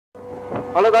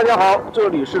Hello， 大家好，这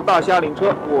里是大虾灵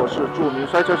车，我是著名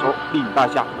摔车手李大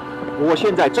虾，我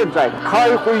现在正在开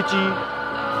飞机。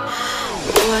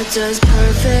What does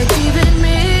perfect even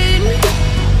mean?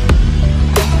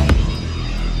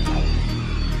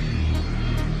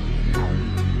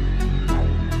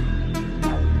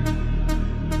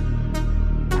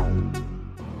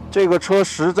 这个车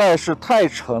实在是太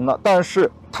沉了，但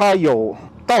是它有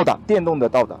倒档，电动的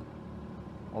倒档。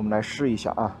我们来试一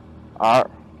下啊 ，R。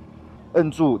 摁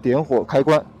住点火开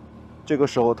关，这个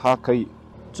时候它可以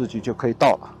自己就可以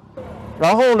倒了。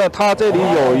然后呢，它这里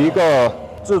有一个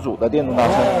自主的电动大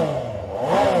车，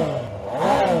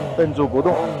摁住不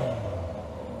动。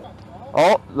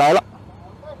哦，来了，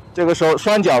这个时候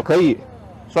双脚可以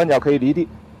离地。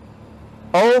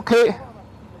OK，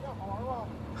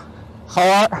 好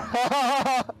玩。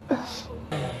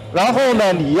然后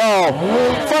呢，你要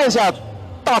放下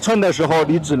大秤的时候，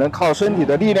你只能靠身体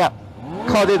的力量。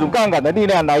 靠这种杠杆的力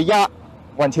量来压，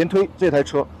往前推这台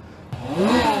车。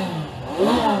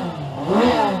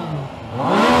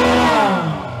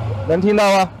能听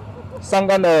到吗？3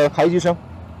缸的排气声。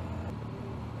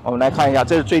我们来看一下，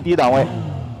这是最低档位，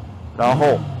然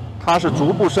后它是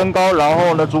逐步升高，然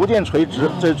后呢逐渐垂直，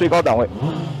这是最高档位。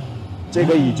这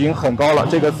个已经很高了，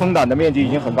这个风挡的面积已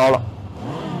经很高了。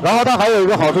然后它还有一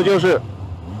个好处就是，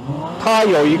它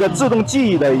有一个自动记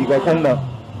忆的一个功能。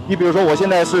你比如说，我现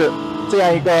在是 这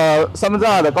样一个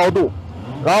2/3的高度，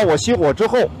然后我熄火之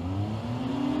后，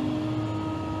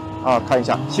看一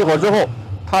下熄火之后，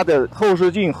它的后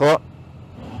视镜和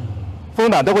风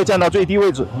挡都会降到最低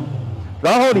位置，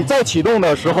然后你再启动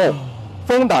的时候，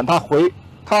风挡它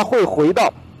会回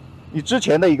到你之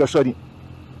前的一个设定，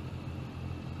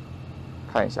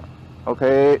看一下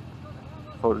 ，OK，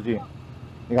 后视镜，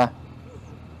你看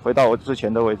回到我之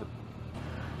前的位置，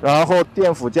然后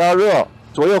电辅加热，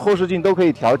左右后视镜都可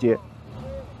以调节。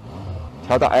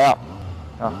 调到 L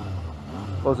啊，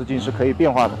后视镜是可以变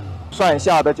化的，上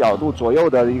下的角度、左右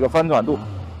的一个翻转度。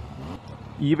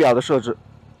仪表的设置，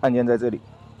按键在这里，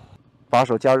把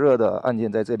手加热的按键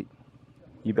在这里，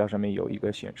仪表上面有一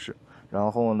个显示。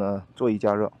然后呢，座椅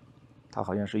加热，它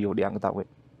好像是有2个档位。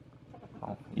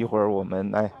好，一会儿我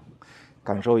们来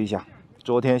感受一下。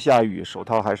昨天下雨，手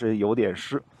套还是有点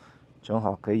湿，正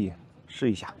好可以试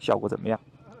一下效果怎么样。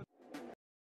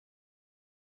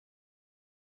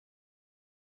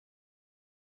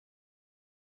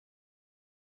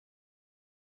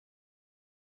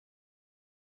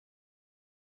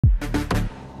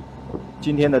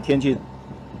 今天的天气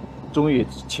终于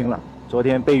晴了，昨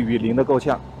天被雨淋得够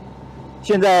呛。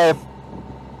现在，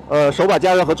手把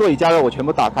加热和座椅加热我全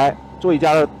部打开，座椅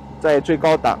加热在最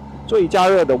高档，座椅加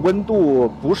热的温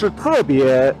度不是特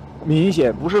别明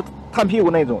显，不是烫屁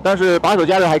股那种，但是把手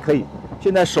加热还可以。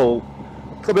现在手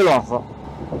特别暖和，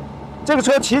这个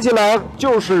车骑起来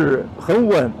就是很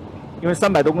稳，因为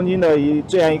300多公斤的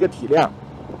这样一个体量，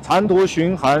长途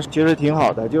巡航其实挺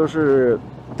好的，就是。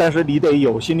 但是你得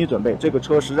有心理准备，这个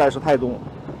车实在是太重了。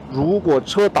如果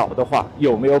车倒的话，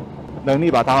有没有能力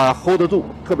把它 hold 得住？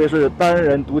特别是单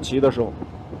人独骑的时候，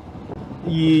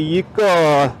以一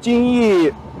个京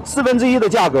E1/4的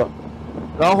价格，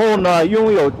然后呢，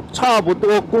拥有差不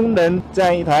多功能这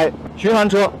样一台巡航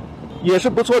车，也是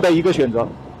不错的一个选择。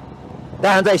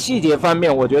当然，在细节方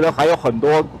面，我觉得还有很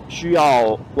多需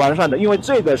要完善的，因为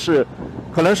这个是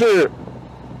可能是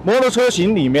摩托车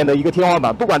型里面的一个天花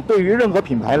板，不管对于任何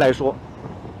品牌来说，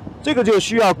这个就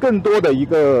需要更多的一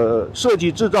个设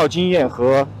计制造经验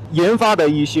和研发的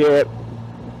一些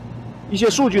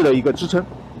数据的一个支撑，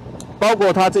包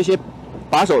括它这些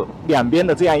把手两边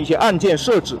的这样一些按键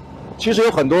设置，其实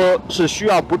有很多是需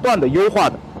要不断的优化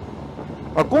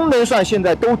的，功能上现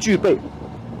在都具备，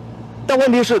但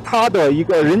问题是它的一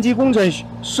个人机工程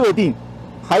设定，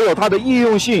还有它的易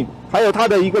用性，还有它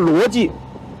的一个逻辑。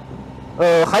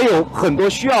 还有很多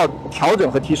需要调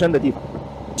整和提升的地方。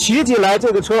骑起来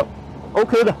这个车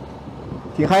 ，OK 的，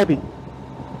挺 happy。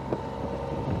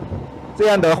这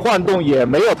样的晃动也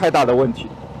没有太大的问题。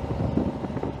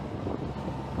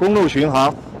公路巡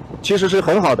航其实是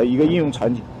很好的一个应用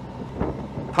场景。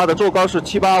它的坐高是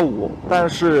785，但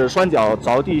是双脚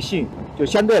着地性就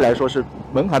相对来说是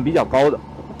门槛比较高的。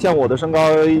像我的身高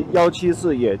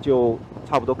174，也就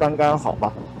差不多刚刚好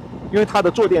吧，因为它的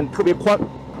坐垫特别宽。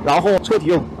 然后车体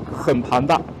又很庞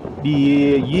大，你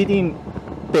一定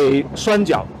得双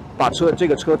脚把这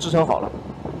个车支撑好了。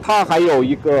它还有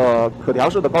一个可调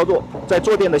式的高座，在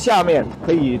坐垫的下面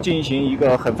可以进行一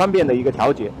个很方便的一个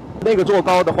调节。那个坐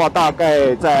高的话，大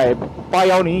概在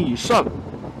810以上，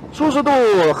舒适度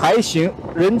还行，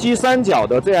人机3角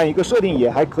的这样一个设定也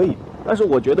还可以。但是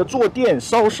我觉得坐垫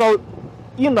稍稍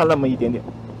硬了那么一点点，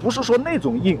不是说那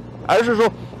种硬，而是说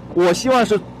我希望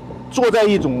是坐在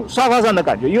一种沙发上的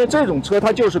感觉，因为这种车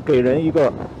它就是给人一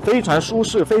个非常舒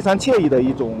适、非常惬意的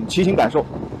一种骑行感受。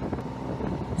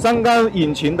3缸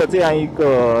引擎的这样一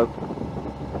个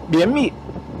绵密、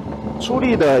出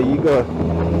力的一个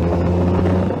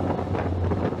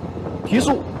提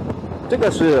速，这个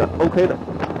是 OK 的。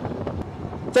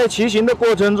在骑行的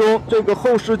过程中，这个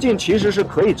后视镜其实是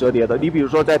可以折叠的。你比如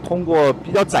说，在通过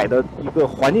比较窄的一个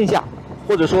环境下，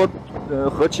或者说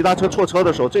和其他车错车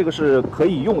的时候，这个是可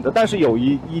以用的。但是有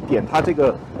一点，它这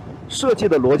个设计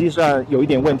的逻辑上有一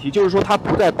点问题，就是说它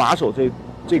不在把手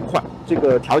这块，这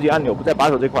个调节按钮不在把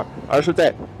手这块，而是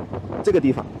在这个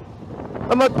地方。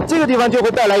那么这个地方就会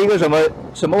带来一个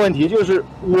什么问题？就是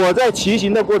我在骑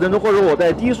行的过程中，或者我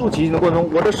在低速骑行的过程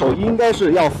中，我的手应该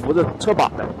是要扶着车把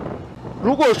的。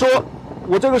如果说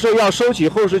我这个时候要收起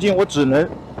后视镜，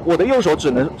我的右手只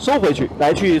能收回去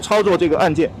来去操作这个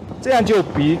按键，这样就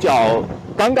比较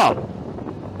尴尬了。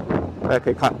大家可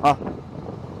以看啊，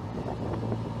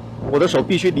我的手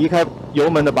必须离开油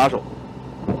门的把手，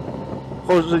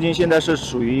后视镜现在是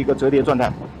属于一个折叠状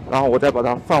态，然后我再把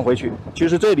它放回去。其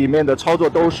实这里面的操作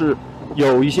都是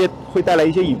有一些会带来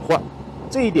一些隐患，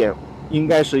这一点应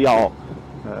该是要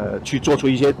去做出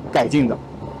一些改进的。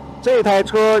这台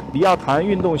车你要谈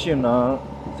运动性能，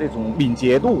这种敏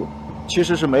捷度其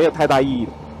实是没有太大意义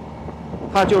的，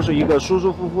它就是一个舒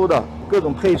舒服服的，各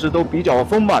种配置都比较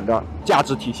丰满的价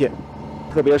值体现，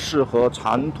特别适合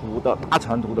大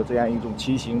长途的这样一种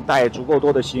骑行，带足够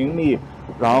多的行李，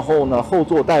然后呢后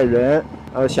座带人，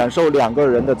享受2个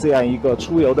人的这样一个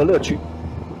出游的乐趣，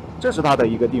这是它的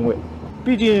一个定位。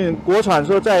毕竟国产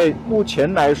车在目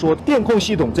前来说，电控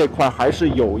系统这块还是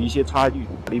有一些差距。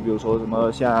你比如说什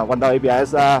么像弯道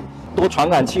ABS 啊、多传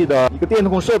感器的一个电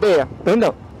控设备啊等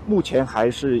等，目前还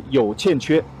是有欠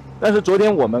缺。但是昨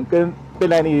天我们跟贝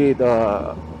耐利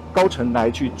的高层来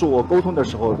去做沟通的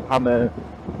时候，他们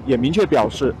也明确表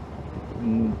示，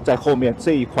在后面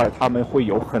这一块他们会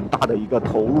有很大的一个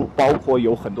投入，包括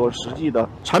有很多实际的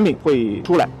产品会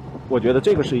出来。我觉得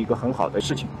这个是一个很好的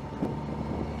事情。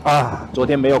啊，昨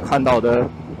天没有看到的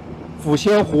抚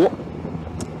仙湖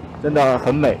真的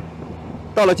很美。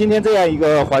到了今天这样一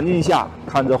个环境下，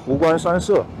看着湖光山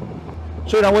色，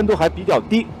虽然温度还比较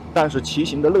低，但是骑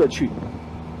行的乐趣，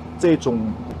这种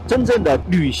真正的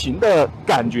旅行的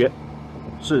感觉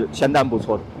是相当不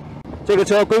错的。这个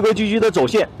车规规矩矩的走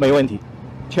线没问题，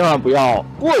千万不要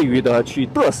过于的去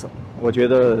嘚瑟，我觉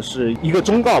得是一个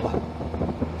忠告吧。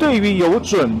对于有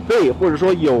准备或者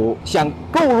说有想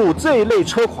购入这一类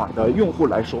车款的用户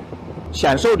来说，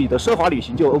享受你的奢华旅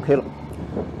行就 OK 了。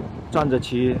站着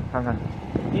骑看看，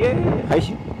也还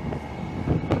行，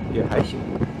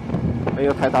没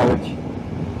有太大问题，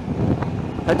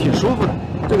还挺舒服的。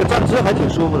这个站姿还挺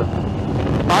舒服的，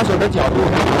把手的角度、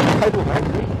开度还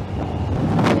可以。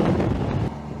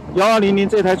1200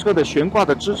这台车的悬挂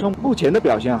的支撑，目前的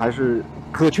表现还是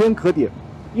可圈可点。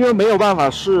因为没有办法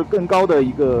是更高的一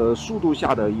个速度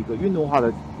下的一个运动化的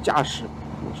驾驶，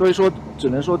所以说只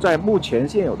能说在目前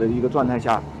现有的一个状态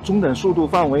下，中等速度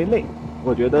范围内，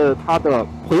我觉得它的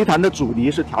回弹的阻尼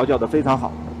是调教的非常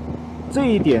好，这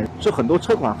一点是很多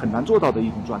车款很难做到的一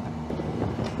种状态。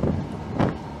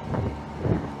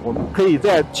我们可以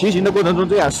在骑行的过程中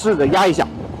这样试着压一下，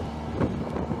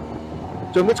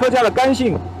整个车架的刚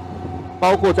性，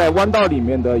包括在弯道里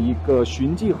面的一个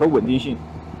循迹和稳定性。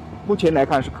目前来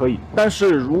看是可以，但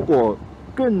是如果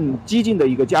更激进的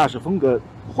一个驾驶风格，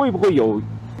会不会有？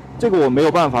这个我没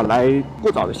有办法来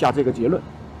过早的下这个结论。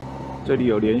这里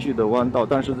有连续的弯道，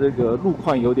但是这个路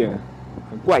况有点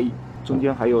很怪异，中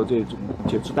间还有这种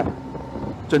节制带，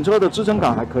整车的支撑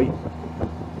感还可以。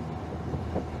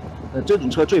这种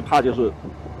车最怕就是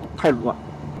太软，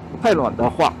太软的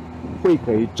话会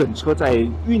给整车在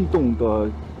运动的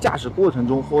驾驶过程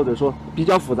中，或者说比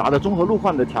较复杂的综合路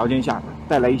况的条件下，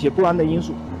带来一些不安的因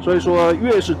素。所以说，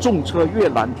越是重车越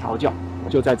难调教，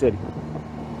就在这里。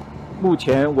目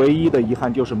前唯一的遗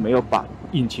憾就是没有把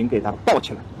引擎给它抱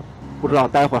起来，不知道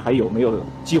待会儿还有没有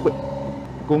机会。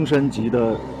公升级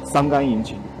的3缸引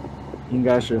擎，应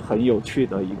该是很有趣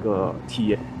的一个体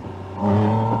验。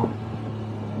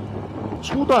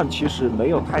初段其实没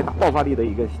有太大爆发力的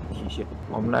一个体现，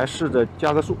我们来试着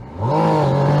加个速。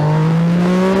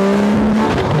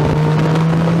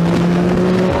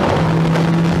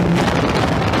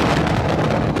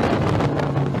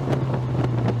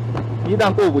一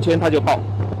旦过5000它就爆，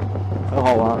很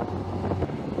好玩。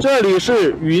这里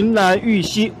是云南玉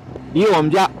溪，离我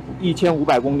们家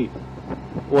1500公里，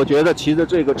我觉得骑着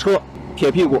这个车，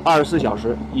铁屁股24小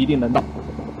时一定能到，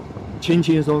轻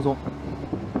轻松松。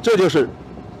这就是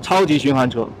超级巡航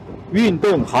车，运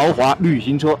动豪华旅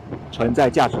行车存在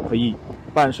价值和意义。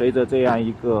伴随着这样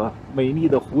一个美丽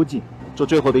的湖景，做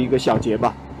最后的一个小结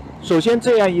吧。首先，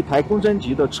这样一台公升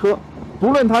级的车，不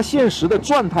论它现实的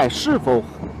状态是否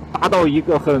达到一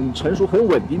个很成熟、很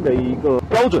稳定的一个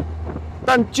标准，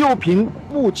但就凭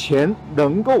目前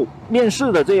能够面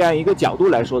世的这样一个角度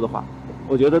来说的话，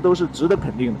我觉得都是值得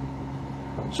肯定的。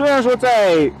虽然说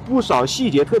在不少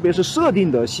细节，特别是设定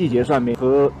的细节上面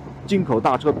和进口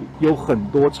大车比有很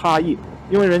多差异，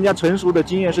因为人家成熟的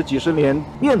经验是几十年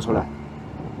练出来，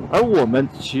而我们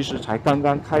其实才刚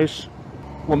刚开始。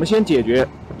我们先解决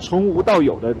从无到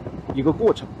有的一个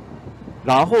过程，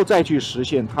然后再去实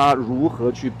现它如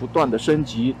何去不断的升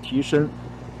级提升，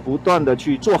不断的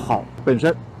去做好本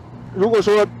身。如果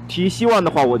说提希望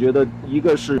的话，我觉得一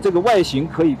个是这个外形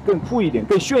可以更酷一点、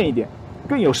更炫一点、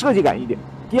更有设计感一点。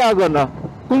第二个呢，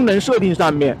功能设定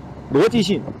上面逻辑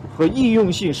性和易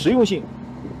用性、实用性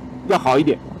要好一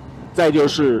点。再就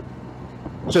是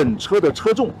整车的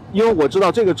车重，因为我知道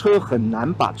这个车很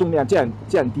难把重量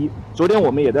降低。昨天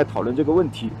我们也在讨论这个问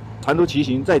题，长途骑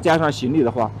行再加上行李的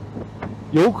话，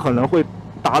有可能会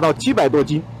达到700多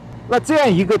斤。那这样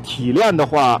一个体量的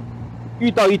话，遇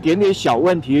到一点点小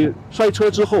问题，摔车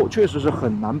之后确实是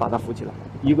很难把它扶起来。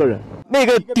一个人那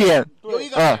个点，对，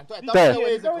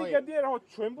然后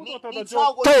全部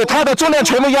都对，它的重量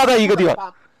全部压在一个地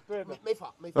方。对，没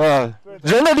法，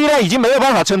人的力量已经没有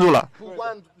办法撑住了。主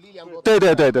观力量多。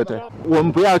对，我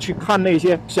们不要去看那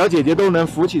些小姐姐都能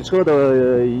扶起车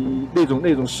的那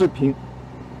种视频，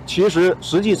其实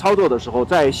实际操作的时候，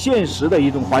在现实的一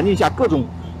种环境下，各种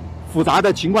复杂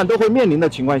的情况都会面临的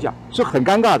情况下，是很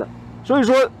尴尬的。所以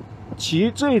说，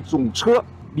骑这种车，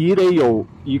你得有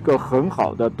一个很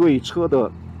好的对车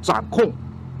的掌控，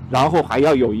然后还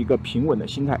要有一个平稳的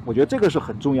心态，我觉得这个是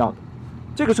很重要的。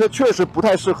这个车确实不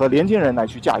太适合年轻人来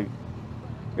去驾驭，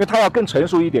因为它要更成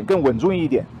熟一点、更稳重一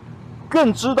点，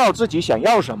更知道自己想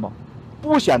要什么，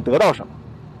不想得到什么。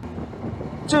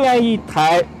这样一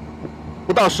台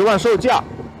不到10万售价，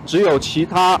只有其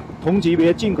他同级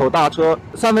别进口大车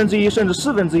1/3甚至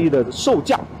1/4的售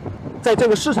价，在这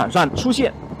个市场上出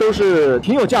现，都是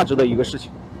挺有价值的一个事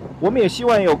情。我们也希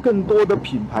望有更多的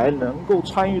品牌能够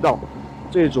参与到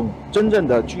这种真正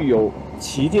的具有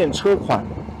旗舰车款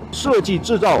设计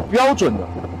制造标准的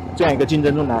这样一个竞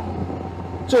争中来，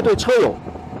这对车友，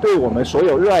对我们所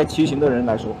有热爱骑行的人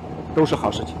来说，都是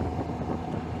好事情。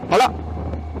好了，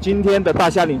今天的大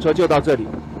虾领车就到这里。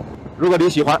如果你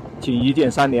喜欢，请1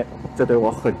键3连，这对我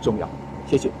很重要，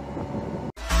谢谢。